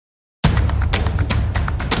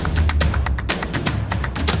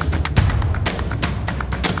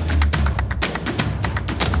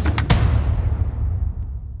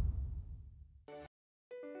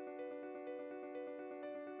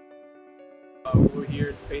we're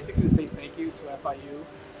here basically to say thank you to FIU,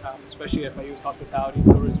 especially FIU's Hospitality and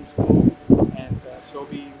Tourism School and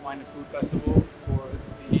SOBE Wine and Food Festival for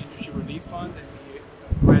the Industry Relief Fund and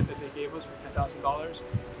the grant that they gave us for $10,000.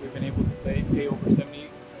 We've been able to pay over 70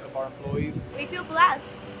 of our employees. We feel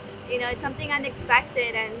blessed. You know, it's something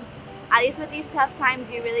unexpected, and at least with these tough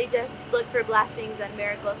times, you really just look for blessings and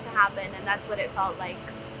miracles to happen, and that's what it felt like.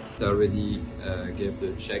 I already gave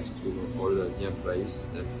the checks to all the employees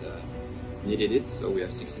that needed it. So we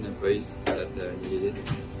have 16 employees that needed it.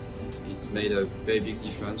 It's made a very big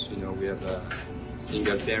difference. You know, we have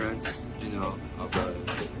single parents. You know, of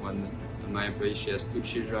one my employee, she has 2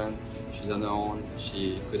 children. She's on her own.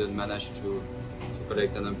 She couldn't manage to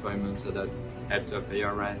collect unemployment, so that helped her pay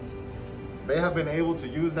her rent. They have been able to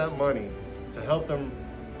use that money to help them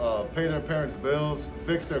pay their parents' bills,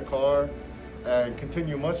 fix their car, and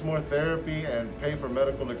continue much more therapy and pay for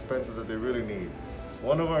medical expenses that they really need.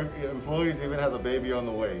 One of our employees even has a baby on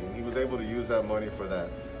the way, and he was able to use that money for that.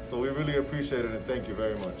 So we really appreciate it, and thank you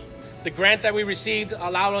very much. The grant that we received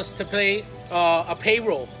allowed us to pay a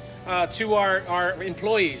payroll to our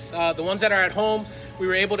employees. The ones that are at home, we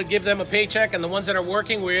were able to give them a paycheck, and the ones that are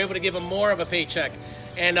working, we were able to give them more of a paycheck.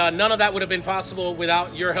 And none of that would have been possible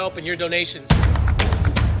without your help and your donations.